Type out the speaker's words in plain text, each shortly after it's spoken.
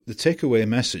The takeaway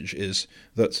message is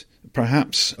that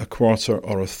perhaps a quarter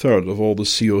or a third of all the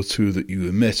CO2 that you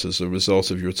emit as a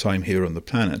result of your time here on the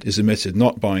planet is emitted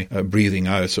not by breathing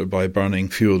out or by burning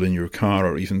fuel in your car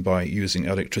or even by using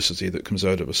electricity that comes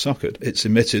out of a socket. It's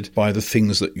emitted by the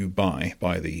things that you buy,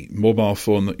 by the mobile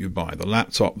phone that you buy, the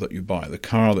laptop that you buy, the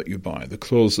car that you buy, the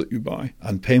clothes that you buy.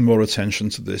 And paying more attention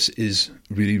to this is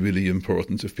really, really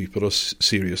important if people are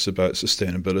serious about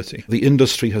sustainability. The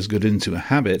industry has got into a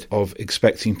habit of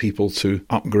expecting people to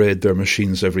upgrade their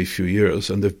machines every few years,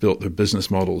 and they've built their business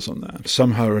models on that.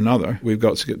 Somehow or another, we've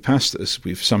got to get past this.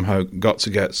 We've somehow got to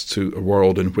get to a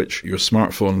world in which your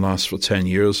smartphone lasts for 10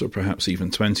 years or perhaps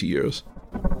even 20 years.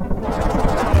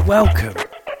 Welcome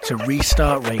to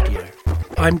Restart Radio.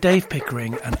 I'm Dave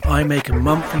Pickering, and I make a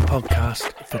monthly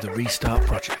podcast for the Restart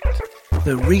Project.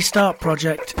 The Restart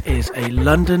Project is a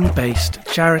London-based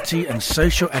charity and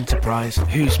social enterprise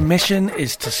whose mission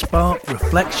is to spark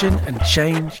reflection and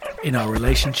change in our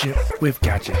relationship with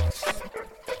gadgets.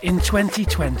 In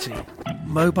 2020,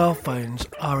 mobile phones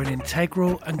are an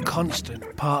integral and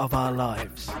constant part of our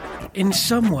lives. In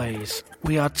some ways,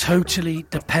 we are totally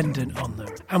dependent on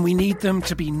them, and we need them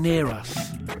to be near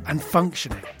us and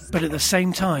functioning. But at the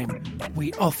same time,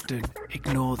 we often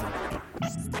ignore them.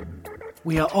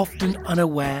 We are often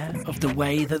unaware of the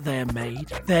way that they are made,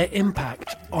 their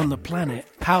impact on the planet,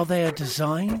 how they are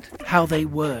designed, how they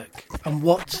work, and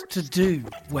what to do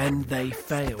when they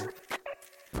fail.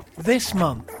 This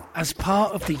month, as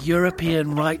part of the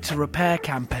European Right to Repair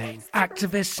campaign,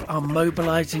 activists are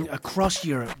mobilising across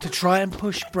Europe to try and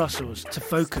push Brussels to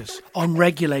focus on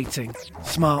regulating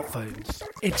smartphones.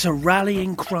 It's a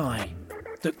rallying cry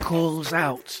that calls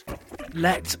out,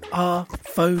 "Let our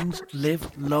phones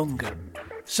live longer."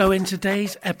 So in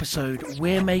today's episode,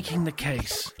 we're making the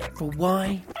case for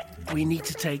why we need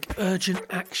to take urgent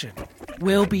action.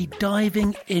 We'll be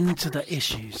diving into the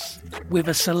issues with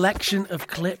a selection of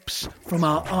clips from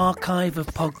our archive of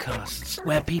podcasts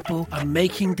where people are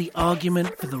making the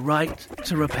argument for the right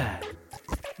to repair.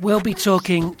 We'll be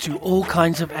talking to all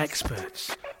kinds of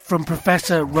experts, from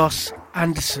Professor Ross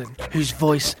Anderson, whose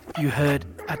voice you heard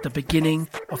at the beginning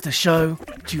of the show,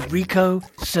 to Rico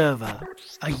Serva,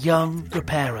 a young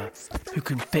repairer who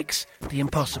can fix the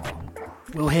impossible.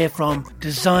 We'll hear from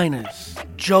designers,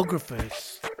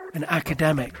 geographers, and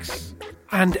academics,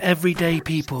 and everyday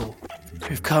people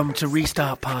who've come to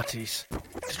restart parties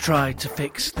to try to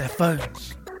fix their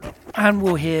phones. And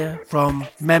we'll hear from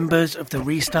members of the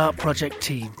Restart Project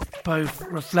team, both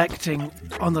reflecting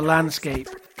on the landscape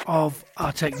of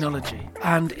our technology,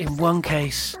 and in one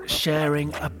case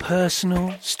sharing a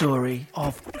personal story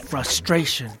of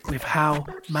frustration with how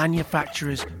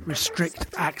manufacturers restrict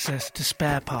access to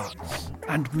spare parts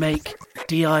and make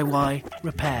DIY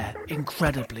repair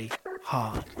incredibly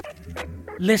hard.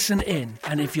 Listen in,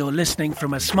 and if you're listening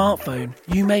from a smartphone,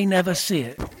 you may never see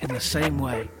it in the same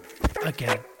way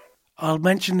again. I'll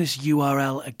mention this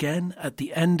URL again at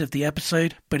the end of the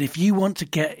episode, but if you want to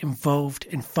get involved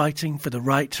in fighting for the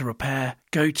right to repair,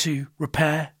 go to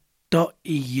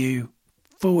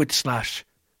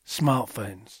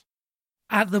repair.eu/smartphones.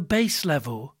 At the base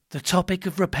level, the topic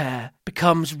of repair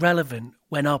becomes relevant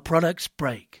when our products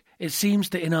break. It seems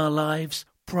that in our lives,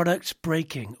 products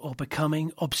breaking or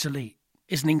becoming obsolete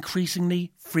is an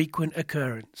increasingly frequent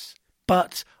occurrence.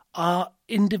 But our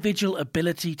individual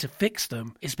ability to fix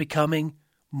them is becoming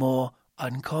more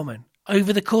uncommon.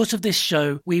 Over the course of this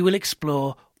show, we will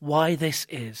explore why this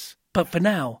is. But for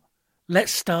now,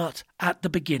 let's start at the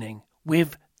beginning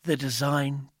with the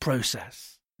design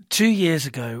process. 2 years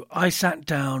ago, I sat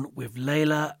down with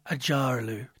Leila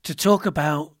Ajaralu to talk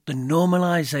about the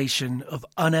normalization of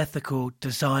unethical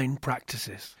design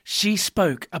practices. She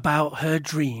spoke about her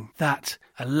dream that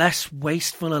a less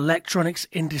wasteful electronics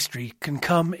industry can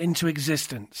come into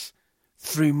existence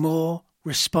through more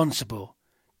responsible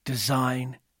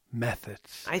design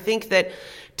methods. I think that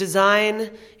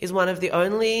design is one of the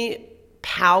only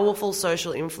powerful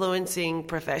social influencing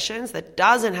professions that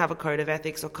doesn't have a code of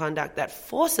ethics or conduct that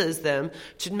forces them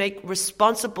to make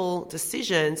responsible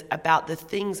decisions about the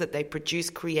things that they produce,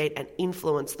 create, and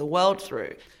influence the world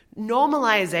through.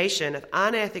 Normalization of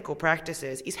unethical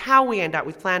practices is how we end up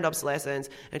with planned obsolescence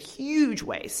and huge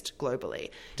waste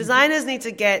globally. Designers need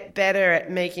to get better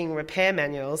at making repair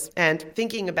manuals and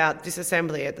thinking about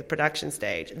disassembly at the production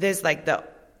stage. There's like the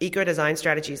eco-design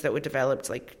strategies that were developed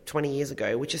like 20 years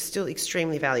ago, which is still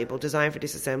extremely valuable. Design for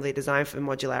disassembly, design for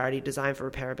modularity, design for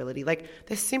repairability. Like,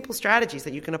 there's simple strategies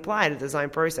that you can apply to the design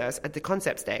process at the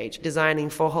concept stage, designing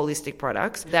for holistic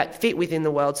products that fit within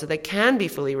the world so they can be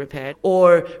fully repaired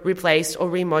or replaced or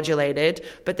remodulated,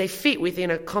 but they fit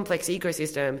within a complex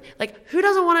ecosystem. Like, who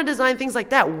doesn't want to design things like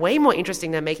that? Way more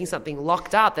interesting than making something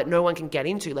locked up that no one can get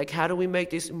into. Like, how do we make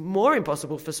this more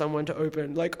impossible for someone to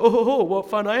open? Like, oh, what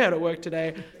fun I had at work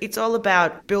today. It's all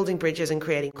about building bridges and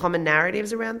creating common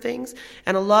narratives around things.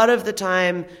 And a lot of the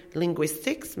time,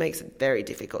 linguistics makes it very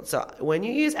difficult. So when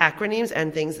you use acronyms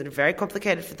and things that are very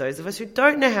complicated for those of us who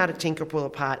don't know how to tinker, pull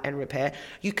apart, and repair,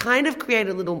 you kind of create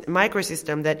a little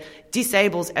microsystem that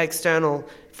disables external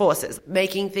forces.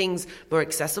 Making things more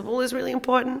accessible is really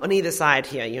important on either side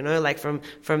here, you know, like from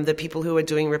the people who are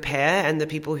doing repair and the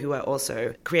people who are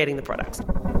also creating the products.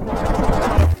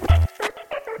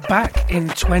 Back in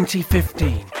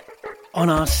 2015, on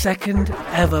our second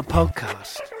ever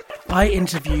podcast, I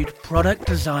interviewed product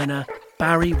designer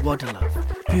Barry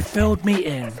Wadilove, who filled me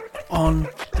in on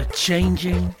the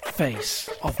changing face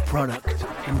of product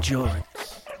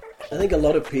endurance. I think a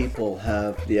lot of people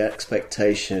have the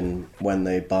expectation when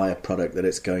they buy a product that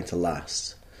it's going to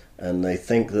last. And they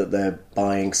think that they're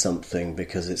buying something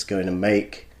because it's going to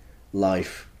make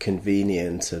life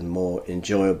convenient and more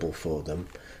enjoyable for them.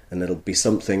 And it'll be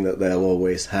something that they'll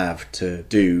always have to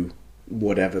do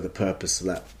whatever the purpose of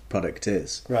that product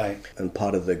is. Right. And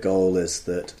part of the goal is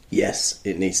that, yes,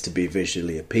 it needs to be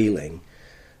visually appealing,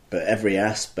 but every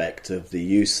aspect of the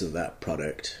use of that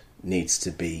product needs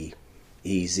to be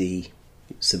easy,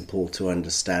 simple to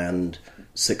understand,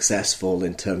 successful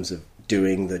in terms of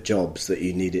doing the jobs that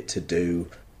you need it to do,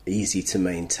 easy to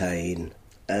maintain.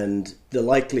 And the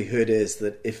likelihood is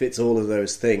that if it's all of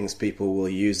those things, people will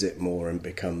use it more and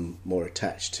become more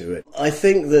attached to it. I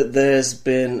think that there's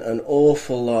been an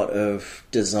awful lot of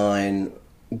design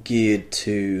geared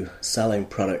to selling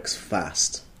products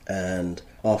fast. And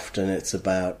often it's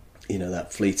about, you know,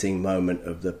 that fleeting moment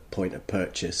of the point of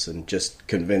purchase and just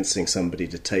convincing somebody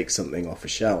to take something off a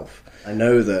shelf. I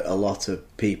know that a lot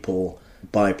of people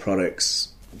buy products,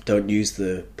 don't use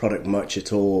the product much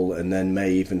at all, and then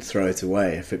may even throw it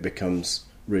away if it becomes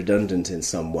redundant in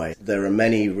some way. There are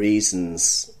many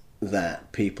reasons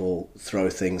that people throw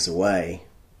things away,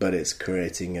 but it's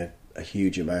creating a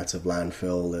huge amount of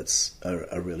landfill that's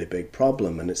a really big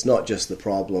problem. And it's not just the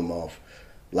problem of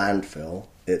landfill,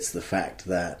 it's the fact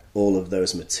that all of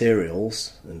those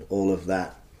materials and all of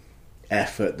that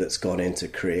effort that's gone into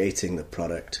creating the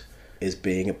product is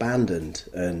being abandoned,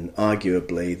 and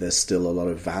arguably there's still a lot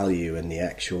of value in the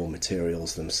actual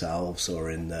materials themselves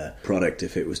or in the product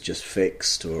if it was just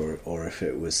fixed or if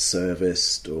it was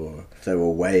serviced, or if there were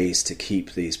ways to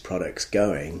keep these products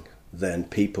going, then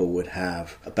people would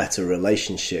have a better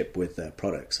relationship with their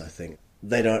products, I think.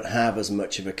 They don't have as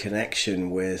much of a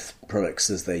connection with products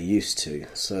as they used to,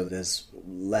 so there's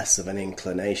less of an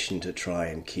inclination to try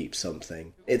and keep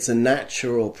something. It's a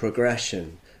natural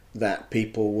progression that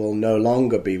people will no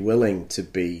longer be willing to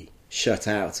be shut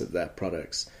out of their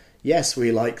products. Yes,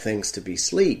 we like things to be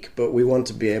sleek, but we want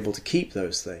to be able to keep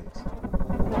those things.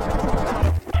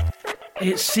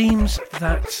 It seems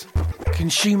that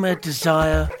consumer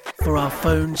desire for our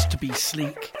phones to be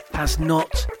sleek has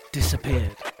not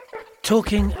disappeared.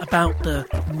 Talking about the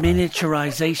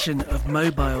miniaturization of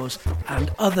mobiles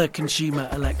and other consumer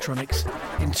electronics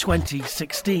in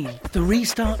 2016, the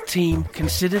Restart team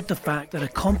considered the fact that a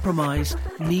compromise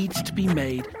needs to be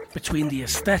made between the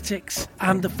aesthetics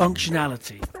and the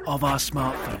functionality of our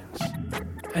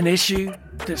smartphones. An issue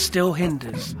that still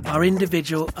hinders our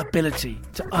individual ability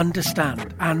to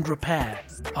understand and repair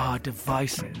our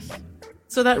devices.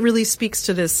 So that really speaks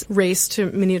to this race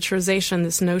to miniaturization,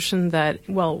 this notion that,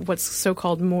 well, what's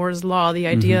so-called Moore's Law, the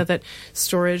idea that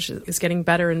storage is getting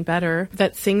better and better,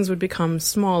 that things would become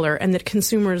smaller and that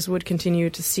consumers would continue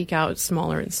to seek out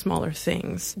smaller and smaller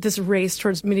things. This race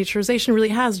towards miniaturization really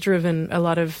has driven a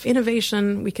lot of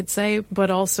innovation, we could say, but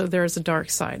also there's a dark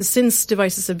side. Since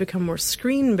devices have become more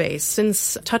screen-based,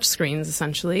 since touchscreens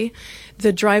essentially,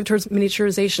 the drive towards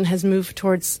miniaturization has moved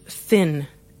towards thin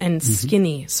and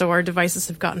skinny. So our devices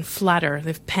have gotten flatter.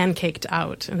 They've pancaked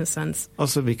out, in a sense.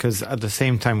 Also because at the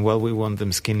same time, while we want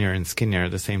them skinnier and skinnier, at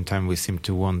the same time we seem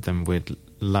to want them with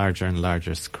larger and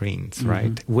larger screens,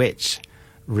 right? Which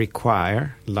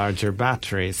require larger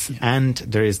batteries. Yeah. And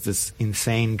there is this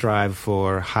insane drive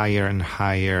for higher and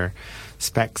higher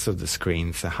specs of the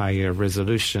screens, the higher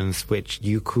resolutions, which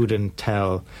you couldn't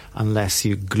tell unless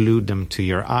you glued them to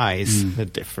your eyes, the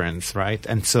difference, right?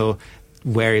 And so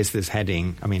where is this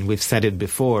heading? I mean, we've said it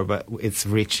before, but it's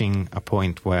reaching a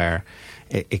point where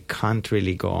it can't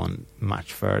really go on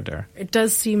much further. It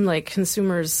does seem like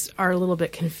consumers are a little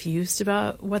bit confused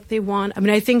about what they want. I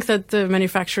mean, I think that the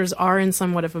manufacturers are in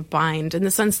somewhat of a bind in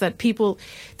the sense that people,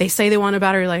 they say they want a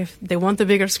battery life, they want the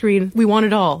bigger screen, we want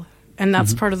it all. And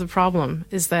that's part of the problem,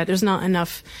 is that there's not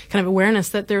enough kind of awareness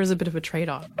that there is a bit of a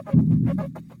trade-off.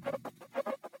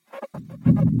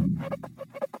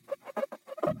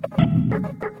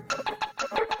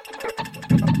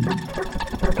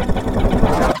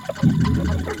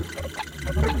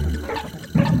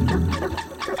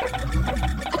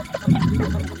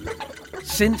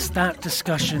 Since that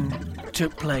discussion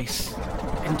took place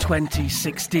in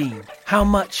 2016, how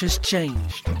much has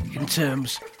changed in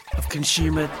terms of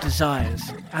consumer desires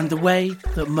and the way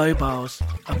that mobiles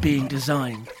are being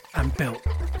designed and built?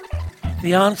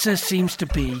 The answer seems to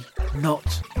be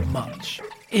not much.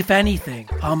 If anything,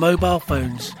 our mobile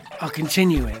phones are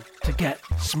continuing to get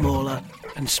smaller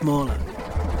and smaller.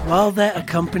 While there are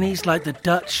companies like the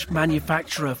Dutch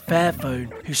manufacturer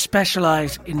Fairphone who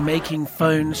specialise in making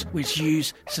phones which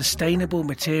use sustainable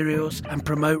materials and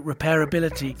promote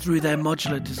repairability through their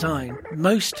modular design,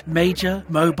 most major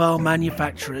mobile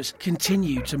manufacturers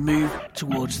continue to move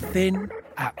towards thin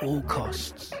at all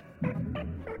costs.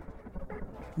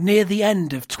 Near the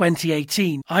end of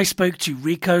 2018, I spoke to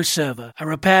Rico Server, a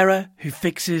repairer who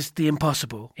fixes the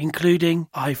impossible, including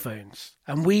iPhones.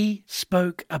 And we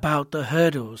spoke about the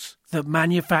hurdles that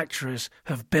manufacturers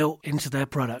have built into their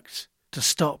products to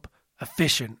stop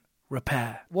efficient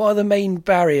repair. What are the main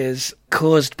barriers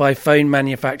caused by phone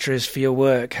manufacturers for your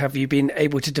work? Have you been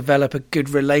able to develop a good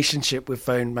relationship with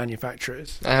phone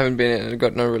manufacturers? I haven't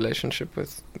got no relationship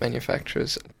with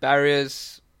manufacturers.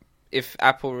 Barriers... If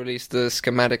Apple released the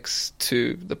schematics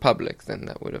to the public, then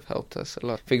that would have helped us a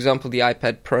lot. For example, the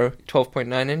iPad Pro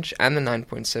 12.9 inch and the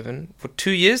 9.7. For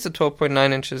 2 years, the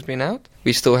 12.9 inch has been out.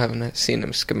 We still haven't seen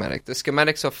a schematic. The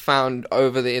schematics are found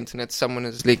over the internet. Someone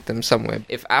has leaked them somewhere.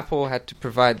 If Apple had to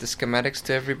provide the schematics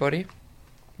to everybody,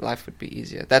 life would be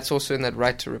easier. That's also in that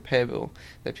right to repair bill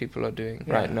that people are doing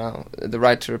right now. The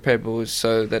right to repair bill is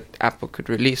so that Apple could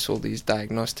release all these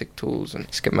diagnostic tools and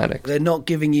schematics. They're not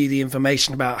giving you the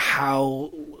information about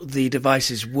how the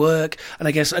devices work. And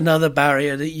I guess another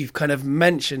barrier that you've kind of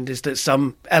mentioned is that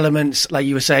some elements, like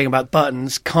you were saying about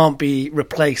buttons, can't be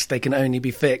replaced. They can only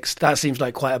be fixed. That seems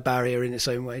like quite a barrier in its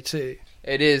own way too.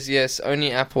 It is, yes.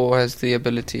 Only Apple has the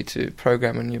ability to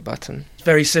program a new button. It's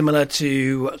very similar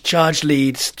to charge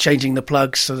leads, changing the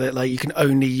plugs so that like you can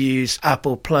only use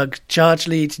Apple plug charge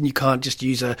leads and you can't just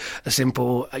use a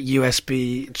simple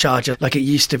USB charger like it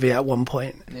used to be at one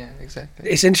point. Yeah, exactly.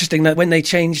 It's interesting that when they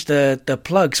change the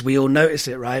plugs, we all notice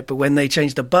it, right? But when they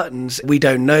change the buttons, we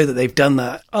don't know that they've done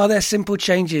that. Are there simple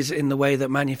changes in the way that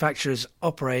manufacturers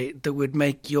operate that would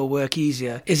make your work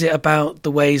easier? Is it about the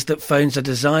ways that phones are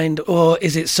designed, or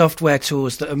is it software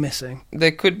tools that are missing?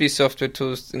 There could be software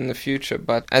tools in the future,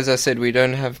 but as I said, we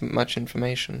don't have much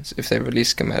information. If they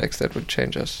release schematics, that would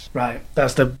change us. Right.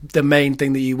 That's the main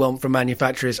thing that you want from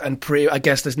manufacturers, and I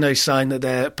guess there's no sign that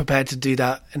they're prepared to do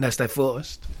that unless they're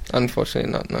forced. Unfortunately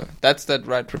not, no. That's that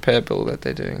right repair bill that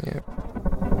they're doing, yeah.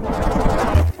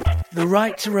 The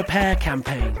Right to Repair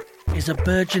campaign is a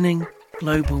burgeoning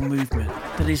global movement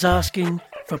that is asking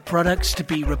for products to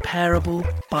be repairable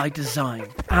by design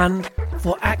and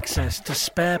for access to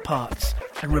spare parts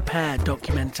and repair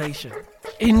documentation.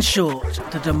 In short,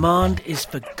 the demand is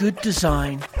for good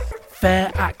design,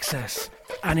 fair access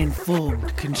and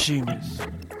informed consumers.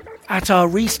 At our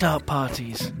Restart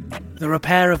parties, the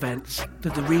repair events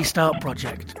that the Restart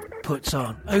Project puts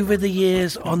on. Over the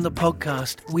years on the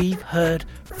podcast, we've heard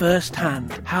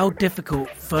firsthand how difficult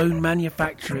phone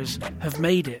manufacturers have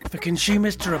made it for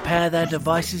consumers to repair their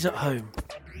devices at home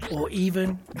or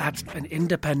even at an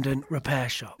independent repair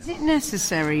shop. Is it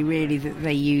necessary, really, that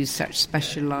they use such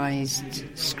specialised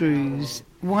screws?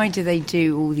 Why do they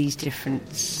do all these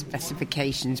different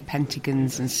specifications,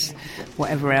 pentagons and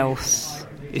whatever else?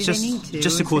 It's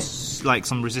just to cause like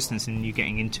some resistance in you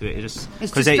getting into it.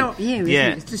 It's to stop you, isn't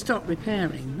it? It's to stop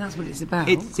repairing. That's what it's about.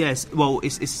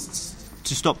 It's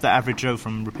to stop the average Joe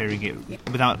from repairing it.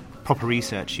 Without proper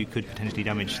research, you could potentially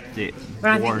damage the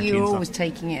But I think you're always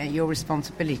taking it at your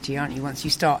responsibility, aren't you, once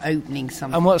you start opening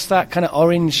something? And what's that kind of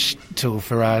orange tool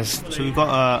for us? So we've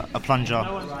got a plunger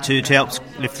to help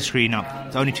lift the screen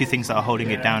up. The only two things that are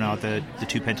holding it down are the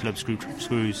two pentalobe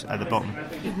screws at the bottom.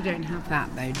 People don't have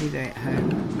that, though, do they, at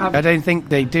home? I don't think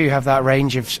they do have that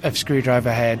range of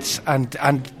screwdriver heads, and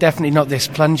definitely not this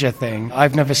plunger thing.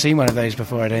 I've never seen one of those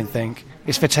before, I don't think.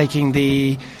 It's for taking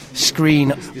the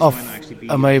screen off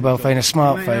a mobile phone, a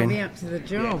smartphone. Might not be up to the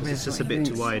job. It's just a bit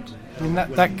too wide. I mean,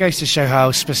 that goes to show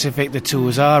how specific the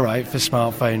tools are, right, for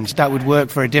smartphones. That would work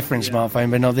for a different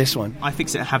smartphone, but not this one.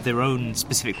 iFixit have their own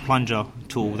specific plunger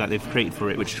tool that they've created for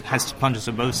it, which has plungers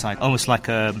on both sides, almost like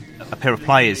a pair of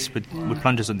pliers with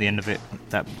plungers on the end of it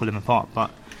that pull them apart. But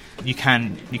you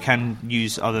can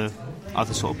use other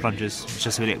sort of plungers. It's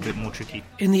just a little bit more tricky.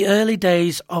 In the early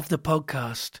days of the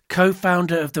podcast,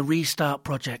 co-founder of the Restart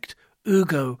Project,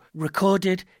 Ugo,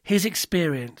 recorded his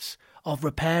experience of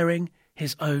repairing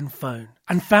his own phone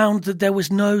and found that there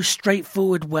was no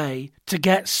straightforward way to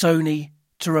get Sony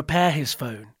to repair his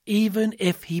phone, even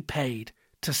if he paid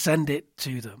to send it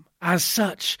to them. As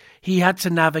such, he had to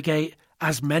navigate,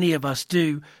 as many of us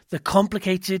do, the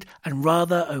complicated and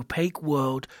rather opaque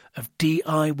world of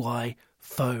DIY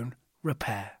phone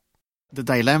repair. The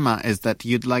dilemma is that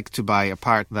you'd like to buy a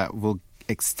part that will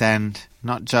extend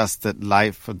not just the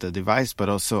life of the device, but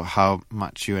also how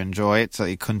much you enjoy it, so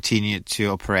you continue to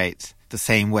operate the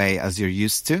same way as you're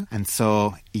used to. And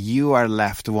so you are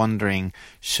left wondering,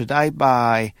 should I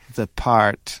buy the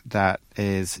part that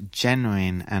is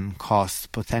genuine and costs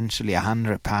potentially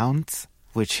 £100,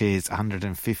 which is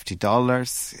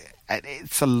 $150?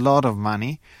 It's a lot of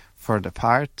money for the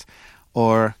part.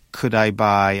 Or could I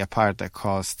buy a part that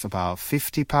costs about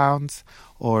 £50?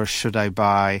 Or should I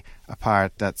buy a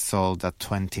part that's sold at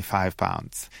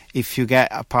 £25? If you get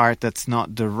a part that's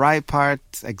not the right part,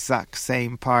 exact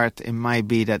same part, it might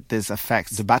be that this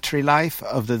affects the battery life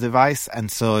of the device, and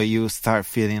so you start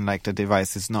feeling like the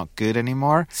device is not good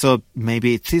anymore. So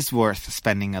maybe it is worth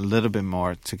spending a little bit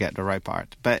more to get the right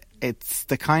part. But it's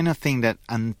the kind of thing that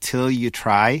until you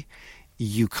try,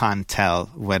 you can't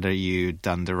tell whether you've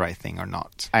done the right thing or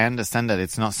not. I understand that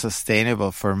it's not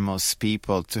sustainable for most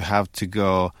people to have to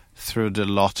go through the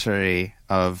lottery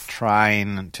of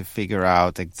trying to figure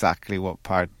out exactly what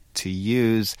part to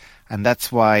use, and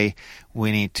that's why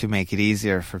we need to make it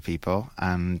easier for people,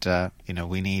 and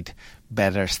we need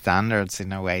better standards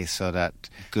in a way so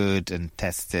that good and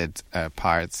tested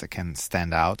parts can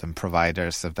stand out and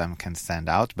providers of them can stand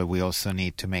out. But we also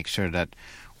need to make sure that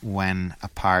when a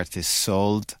part is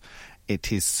sold,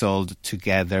 it is sold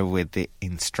together with the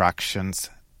instructions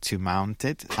to mount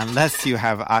it. Unless you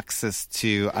have access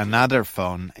to another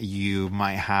phone, you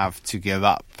might have to give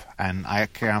up. And I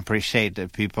can appreciate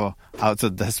that people, out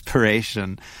of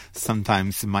desperation,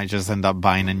 sometimes might just end up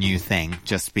buying a new thing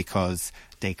just because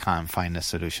they can't find a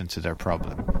solution to their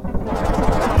problem.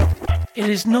 It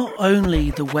is not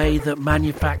only the way that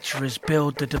manufacturers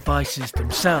build the devices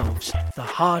themselves, the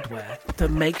hardware,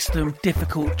 that makes them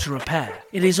difficult to repair.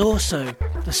 It is also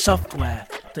the software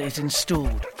that is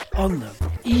installed on them.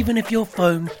 Even if your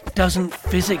phone doesn't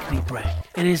physically break,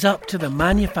 it is up to the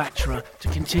manufacturer to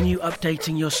continue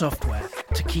updating your software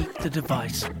to keep the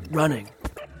device running.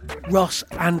 Ross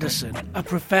Anderson, a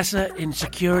professor in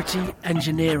security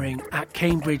engineering at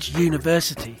Cambridge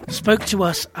University, spoke to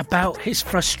us about his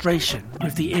frustration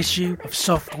with the issue of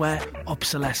software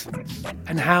obsolescence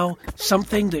and how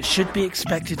something that should be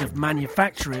expected of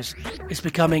manufacturers is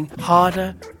becoming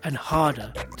harder and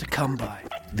harder to come by.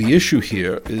 The issue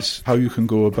here is how you can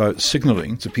go about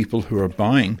signalling to people who are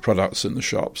buying products in the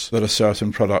shops that a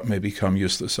certain product may become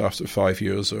useless after 5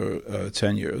 years or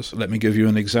 10 years. Let me give you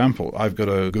an example. I've got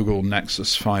a Google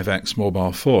Nexus 5X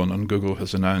mobile phone, and Google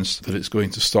has announced that it's going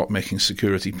to stop making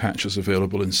security patches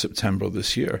available in September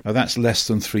this year. Now, that's less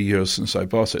than 3 years since I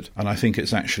bought it, and I think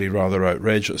it's actually rather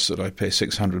outrageous that I pay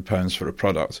 £600 for a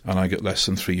product and I get less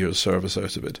than 3 years service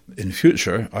out of it. In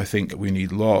future, I think we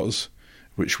need laws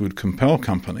which would compel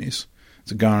companies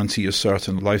to guarantee a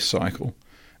certain life cycle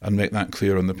and make that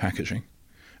clear in the packaging.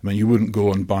 I mean, you wouldn't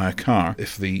go and buy a car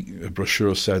if the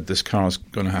brochure said this car is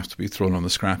going to have to be thrown on the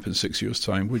scrap in 6 years'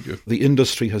 time, would you? The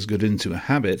industry has got into a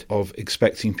habit of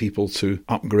expecting people to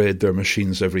upgrade their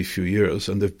machines every few years,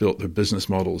 and they've built their business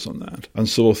models on that. And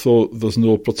so although there's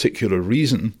no particular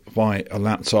reason why a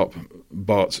laptop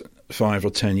bought 5 or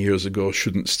 10 years ago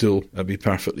shouldn't still be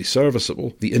perfectly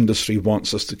serviceable, the industry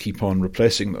wants us to keep on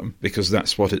replacing them because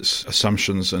that's what its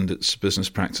assumptions and its business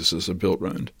practices are built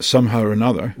around. Somehow or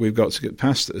another, we've got to get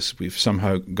past this. We've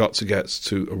somehow got to get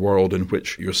to a world in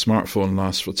which your smartphone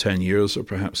lasts for 10 years or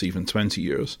perhaps even 20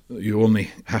 years. You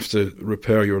only have to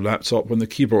repair your laptop when the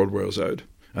keyboard wears out.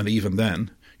 And even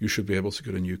then, you should be able to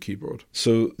get a new keyboard.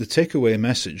 So the takeaway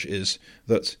message is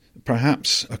that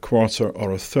perhaps a quarter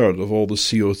or a third of all the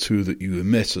CO2 that you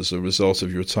emit as a result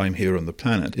of your time here on the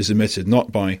planet is emitted not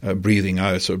by breathing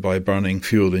out or by burning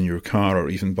fuel in your car or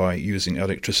even by using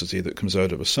electricity that comes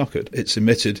out of a socket. It's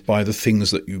emitted by the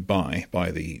things that you buy,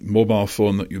 by the mobile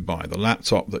phone that you buy, the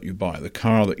laptop that you buy, the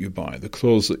car that you buy, the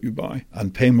clothes that you buy.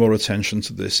 And paying more attention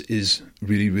to this is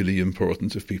really, really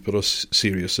important if people are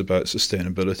serious about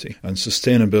sustainability. And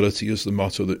sustainability is the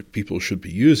motto that people should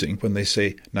be using when they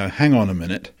say, now hang on a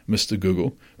minute, Mr.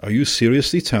 Google, are you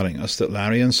seriously telling us that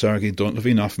Larry and Sergey don't have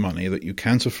enough money, that you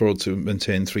can't afford to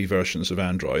maintain 3 versions of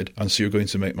Android, and so you're going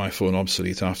to make my phone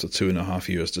obsolete after 2.5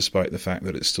 years, despite the fact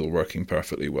that it's still working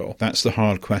perfectly well? That's the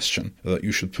hard question that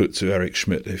you should put to Eric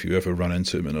Schmidt if you ever run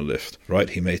into him in a lift, right?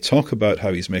 He may talk about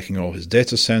how he's making all his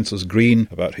data centers green,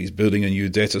 about he's building a new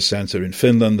data center in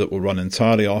Finland that will run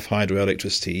entirely off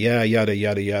hydroelectricity. Yeah, yada,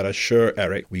 yada, yada. Sure,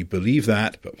 Eric, we believe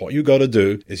that, but what you got to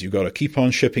do is you got to keep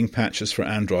on shipping patches for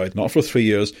Android, not for 3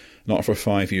 years, not for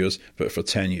 5 years, but for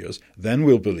 10 years. Then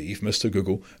we'll believe, Mr.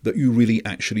 Google, that you really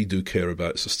actually do care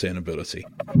about sustainability.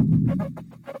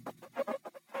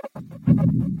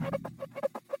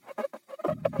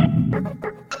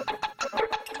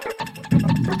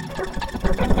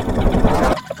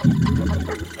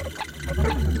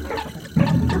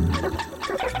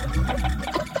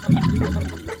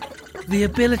 The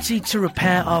ability to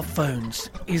repair our phones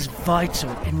is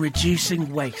vital in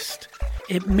reducing waste.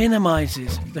 It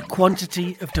minimises the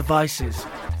quantity of devices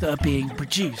that are being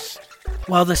produced.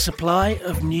 While the supply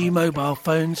of new mobile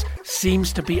phones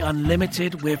seems to be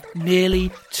unlimited, with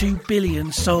nearly 2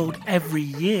 billion sold every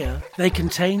year, they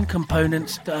contain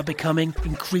components that are becoming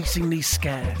increasingly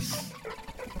scarce.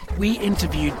 We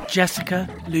interviewed Jessica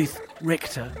Luth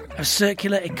Richter, a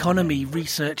circular economy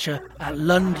researcher at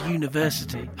Lund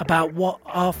University, about what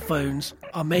our phones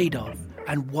are made of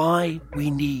and why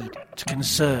we need to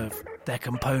conserve their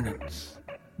components.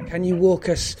 Can you walk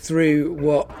us through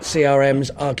what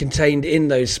CRMs are contained in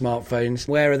those smartphones?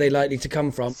 Where are they likely to come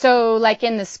from? So, like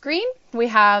in the screen, we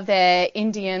have the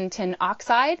indium tin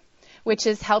oxide, which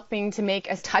is helping to make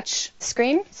a touch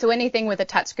screen. So anything with a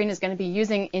touch screen is going to be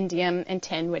using indium and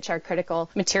tin, which are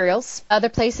critical materials. Other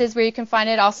places where you can find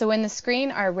it also in the screen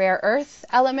are rare earth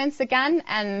elements again.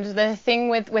 And the thing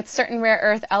with certain rare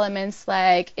earth elements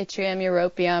like yttrium,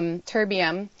 europium,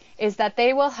 terbium is that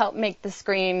they will help make the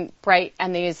screen bright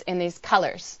and in these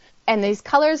colors. And these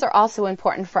colors are also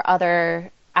important for other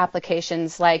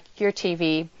applications like your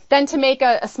TV. Then to make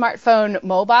a smartphone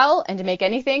mobile, and to make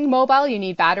anything mobile, you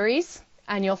need batteries,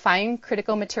 and you'll find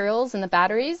critical materials in the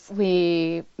batteries.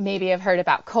 We maybe have heard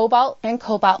about cobalt and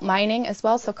cobalt mining as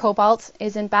well, so cobalt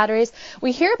is in batteries.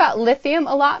 We hear about lithium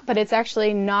a lot, but it's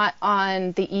actually not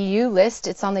on the EU list,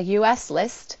 it's on the US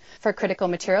list for critical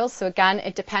materials. So again,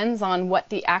 it depends on what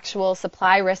the actual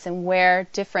supply risk and where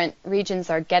different regions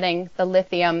are getting the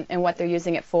lithium and what they're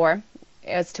using it for,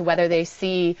 as to whether they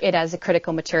see it as a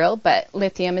critical material. But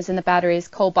lithium is in the batteries,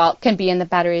 cobalt can be in the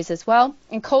batteries as well.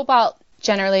 And cobalt,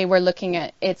 generally, we're looking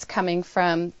at it's coming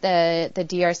from the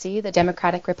DRC, the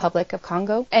Democratic Republic of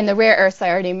Congo. And the rare earths I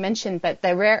already mentioned, but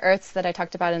the rare earths that I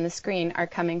talked about in the screen are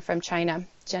coming from China,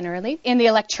 generally. In the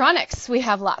electronics, we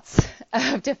have lots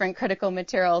of different critical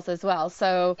materials as well.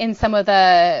 So in some of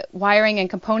the wiring and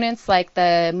components, like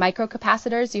the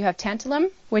microcapacitors, you have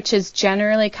tantalum, which is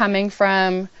generally coming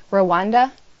from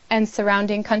Rwanda and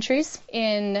surrounding countries.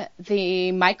 In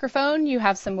the microphone, you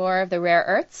have some more of the rare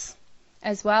earths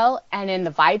as well. And in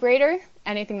the vibrator,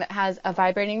 anything that has a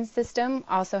vibrating system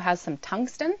also has some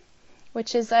tungsten,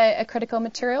 which is a critical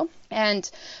material. And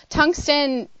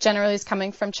tungsten generally is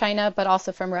coming from China, but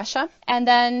also from Russia. And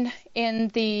then in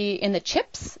the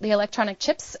chips, the electronic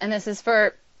chips, and this is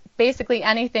for basically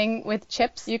anything with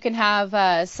chips, you can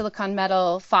have silicon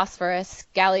metal, phosphorus,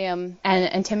 gallium,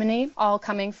 and antimony, all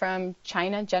coming from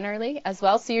China generally as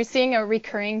well. So you're seeing a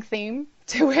recurring theme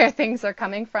to where things are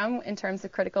coming from in terms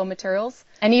of critical materials.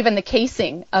 And even the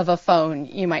casing of a phone,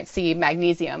 you might see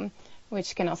magnesium,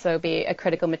 which can also be a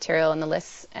critical material in the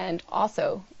list, and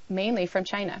also mainly from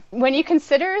China. When you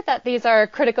consider that these are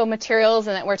critical materials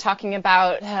and that we're talking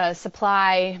about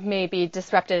supply may be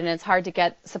disrupted and it's hard to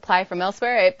get supply from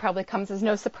elsewhere, it probably comes as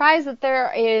no surprise that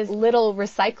there is little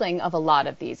recycling of a lot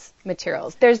of these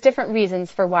materials. There's different reasons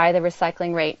for why the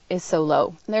recycling rate is so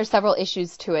low. There are several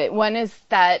issues to it. One is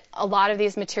that a lot of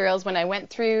these materials, when I went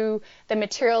through the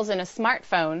materials in a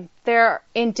smartphone, they're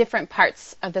in different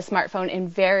parts of the smartphone in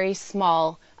very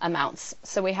small amounts.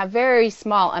 So we have very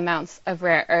small amounts of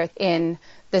rare earth in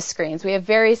the screens. We have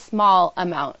very small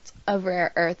amounts of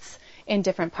rare earths in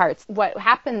different parts. What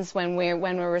happens when we're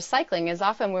recycling is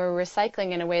often we're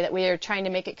recycling in a way that we are trying to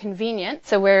make it convenient.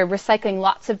 So we're recycling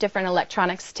lots of different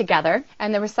electronics together.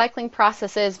 And the recycling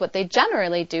process is what they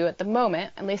generally do at the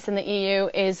moment, at least in the EU,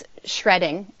 is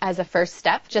shredding as a first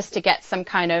step, just to get some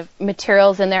kind of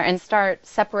materials in there and start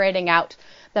separating out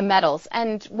the metals.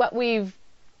 And what we've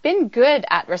been good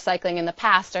at recycling in the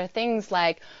past are things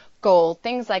like gold,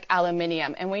 things like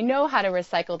aluminium, and we know how to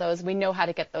recycle those, we know how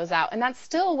to get those out, and that's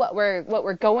still what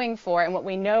we're going for and what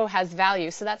we know has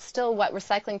value. So that's still what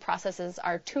recycling processes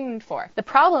are tuned for. The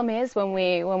problem is when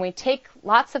we take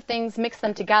lots of things, mix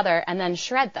them together, and then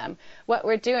shred them, what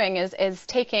we're doing is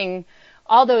taking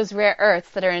all those rare earths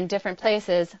that are in different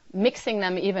places, mixing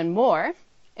them even more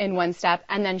in one step,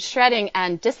 and then shredding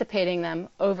and dissipating them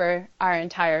over our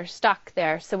entire stock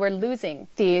there. So we're losing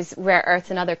these rare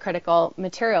earths and other critical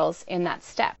materials in that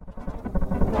step.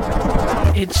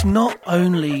 It's not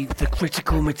only the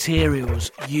critical materials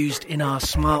used in our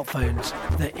smartphones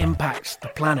that impacts the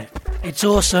planet, it's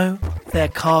also their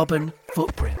carbon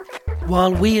footprint.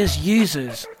 While we as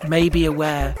users may be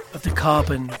aware of the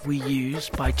carbon we use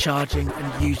by charging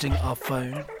and using our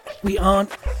phone, we aren't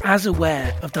as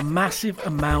aware of the massive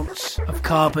amounts of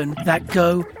carbon that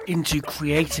go into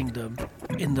creating them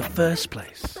in the first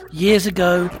place. Years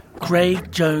ago,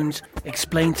 Craig Jones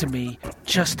explained to me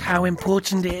just how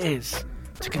important it is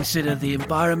to consider the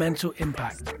environmental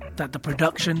impact that the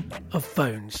production of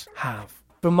phones have.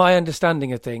 From my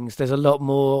understanding of things, there's a lot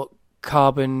more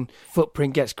carbon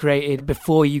footprint gets created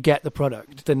before you get the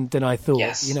product than I thought.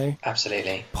 Yes, you know?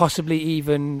 Absolutely. Possibly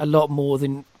even a lot more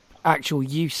than actual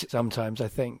use sometimes, I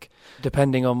think,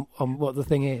 depending on what the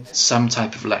thing is. Some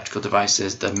type of electrical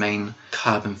devices, the main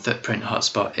carbon footprint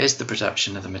hotspot is the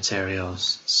production of the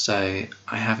materials. So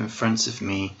I have in front of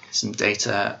me some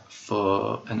data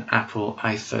for an Apple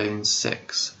iPhone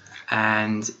 6,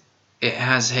 and it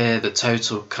has here the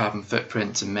total carbon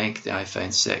footprint to make the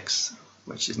iPhone 6,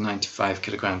 which is 95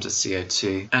 kilograms of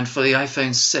CO2. And for the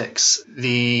iPhone 6,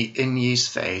 the in-use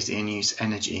phase, the in-use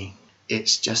energy,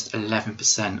 it's just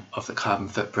 11% of the carbon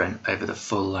footprint over the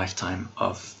full lifetime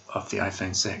of the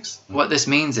iPhone 6. What this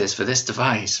means is for this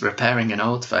device, repairing an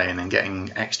old phone and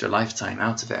getting extra lifetime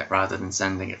out of it rather than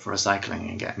sending it for recycling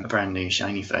and getting a brand new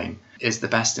shiny phone is the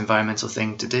best environmental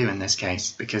thing to do in this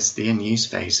case, because the in-use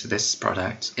phase for this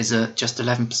product is just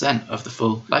 11% of the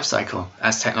full life cycle.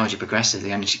 As technology progresses,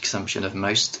 the energy consumption of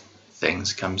most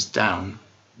things comes down.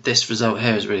 This result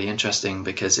here is really interesting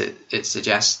because it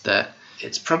suggests that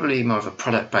it's probably more of a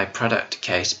product by product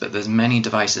case, but there's many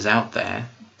devices out there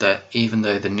that even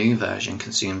though the new version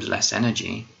consumes less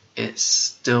energy, it's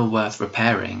still worth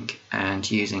repairing and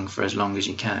using for as long as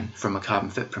you can from a carbon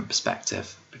footprint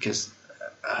perspective, because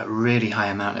a really high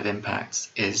amount of impact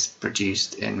is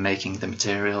produced in making the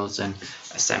materials and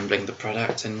assembling the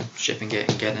product and shipping it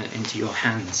and getting it into your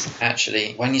hands.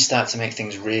 Actually, when you start to make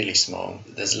things really small,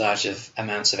 there's larger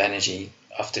amounts of energy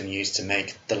often used to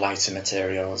make the lighter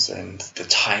materials and the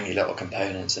tiny little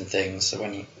components and things. So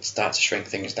when you start to shrink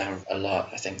things down a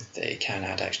lot, I think that it can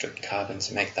add extra carbon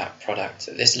to make that product.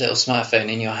 This little smartphone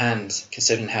in your hand,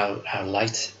 considering how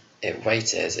light its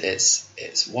weight is,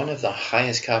 it's one of the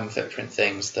highest carbon footprint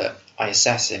things that I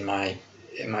assess in my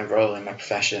role, in my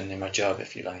profession, in my job,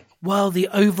 if you like. While the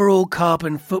overall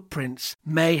carbon footprints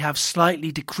may have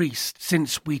slightly decreased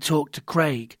since we talked to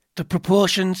Craig, the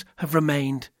proportions have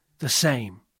remained the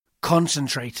same,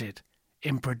 concentrated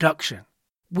in production.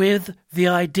 With the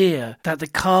idea that the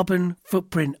carbon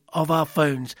footprint of our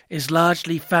phones is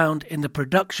largely found in the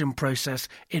production process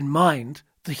in mind,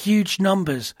 the huge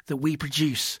numbers that we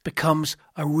produce becomes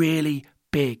a really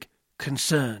big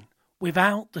concern.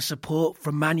 Without the support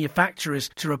from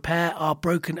manufacturers to repair our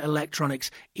broken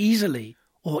electronics easily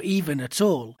or even at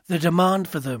all, the demand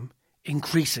for them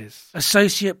increases.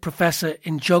 Associate Professor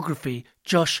in Geography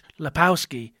Josh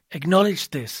Lepowski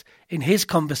acknowledged this in his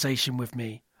conversation with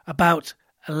me about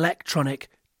electronic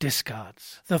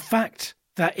discards. The fact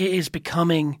that it is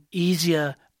becoming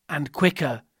easier and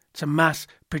quicker to mass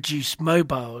produce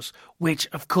mobiles, which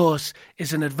of course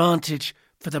is an advantage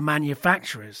for the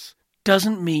manufacturers,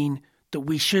 doesn't mean that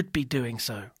we should be doing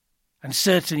so, and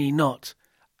certainly not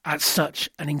at such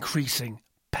an increasing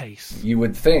pace. You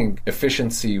would think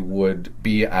efficiency would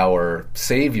be our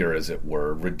savior, as it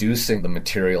were, reducing the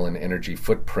material and energy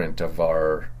footprint of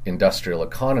our industrial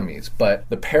economies. But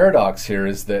the paradox here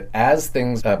is that as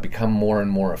things become more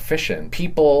and more efficient,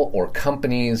 people or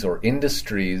companies or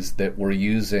industries that were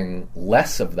using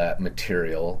less of that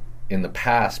material in the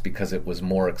past because it was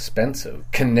more expensive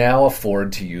can now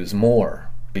afford to use more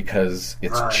because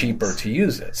it's cheaper to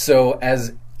use it. So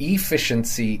as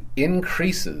efficiency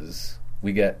increases,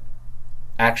 we get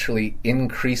actually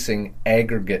increasing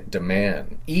aggregate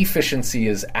demand. Efficiency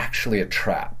is actually a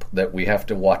trap that we have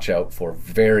to watch out for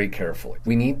very carefully.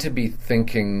 We need to be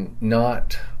thinking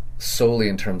not solely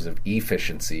in terms of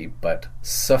efficiency, but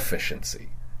sufficiency.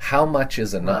 How much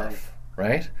is enough,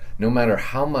 right? No matter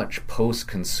how much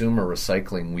post-consumer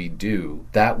recycling we do,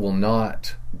 that will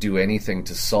not do anything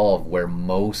to solve where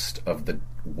most of the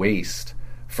waste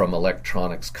from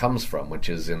electronics comes from, which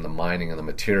is in the mining of the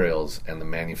materials and the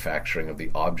manufacturing of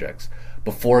the objects,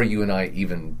 before you and I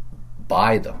even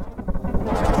buy them.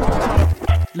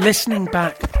 Listening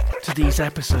back to these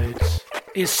episodes,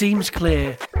 it seems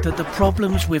clear that the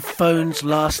problems with phones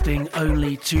lasting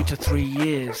only 2 to 3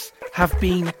 years have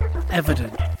been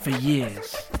evident for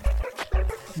years.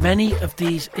 Many of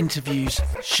these interviews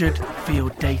should feel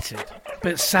dated,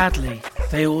 but sadly,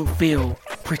 they all feel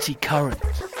pretty current.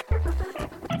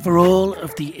 For all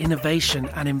of the innovation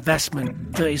and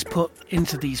investment that is put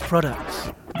into these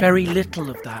products, very little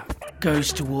of that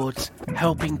goes towards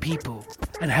helping people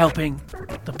and helping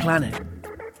the planet.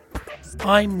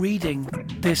 I'm reading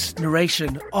this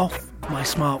narration off my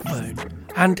smartphone,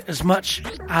 and as much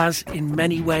as in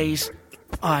many ways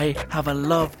I have a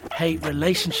love-hate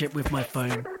relationship with my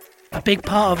phone, a big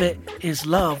part of it is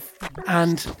love,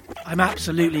 and I'm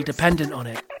absolutely dependent on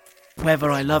it, whether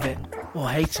I love it or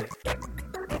hate it.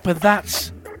 But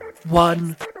that's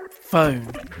one phone.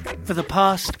 For the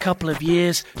past couple of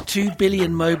years, 2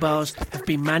 billion mobiles have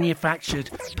been manufactured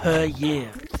per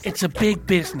year. It's a big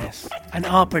business, and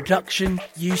our production,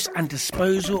 use and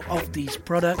disposal of these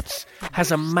products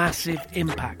has a massive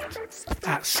impact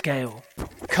at scale.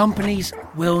 Companies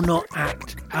will not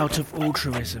act out of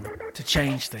altruism to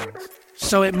change things.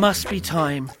 So it must be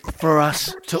time for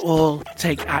us to all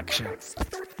take action,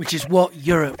 which is what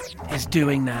Europe is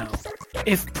doing now.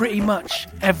 If pretty much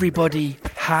everybody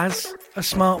has a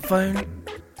smartphone,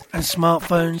 and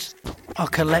smartphones are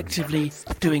collectively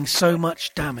doing so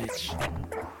much damage,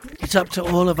 it's up to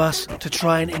all of us to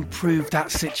try and improve that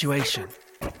situation.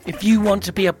 If you want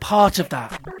to be a part of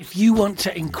that, if you want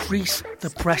to increase the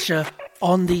pressure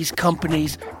on these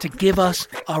companies to give us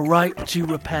a right to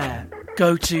repair,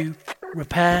 go to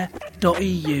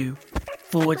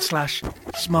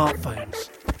repair.eu/smartphones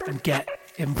and get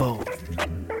involved.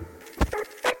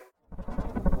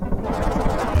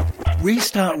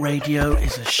 Restart Radio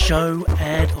is a show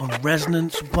aired on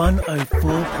Resonance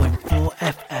 104.4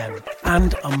 FM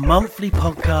and a monthly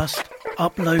podcast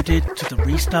uploaded to the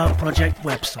Restart Project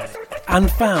website and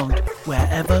found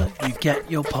wherever you get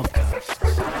your podcasts.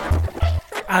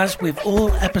 As with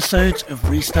all episodes of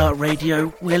Restart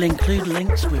Radio, we'll include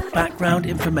links with background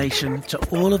information to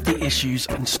all of the issues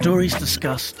and stories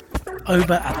discussed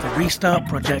over at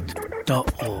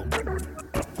therestartproject.org.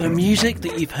 The music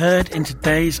that you've heard in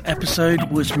today's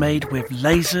episode was made with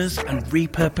lasers and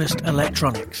repurposed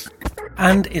electronics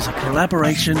and is a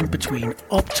collaboration between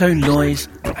Opto Noise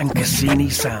and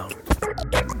Cassini Sound.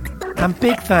 And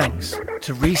big thanks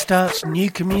to Restart's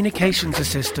new communications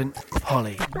assistant,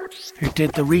 Holly, who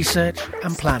did the research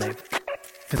and planning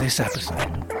for this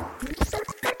episode.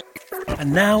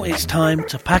 And now it's time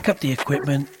to pack up the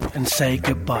equipment and say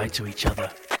goodbye to each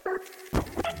other.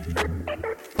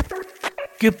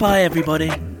 Goodbye,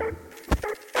 everybody.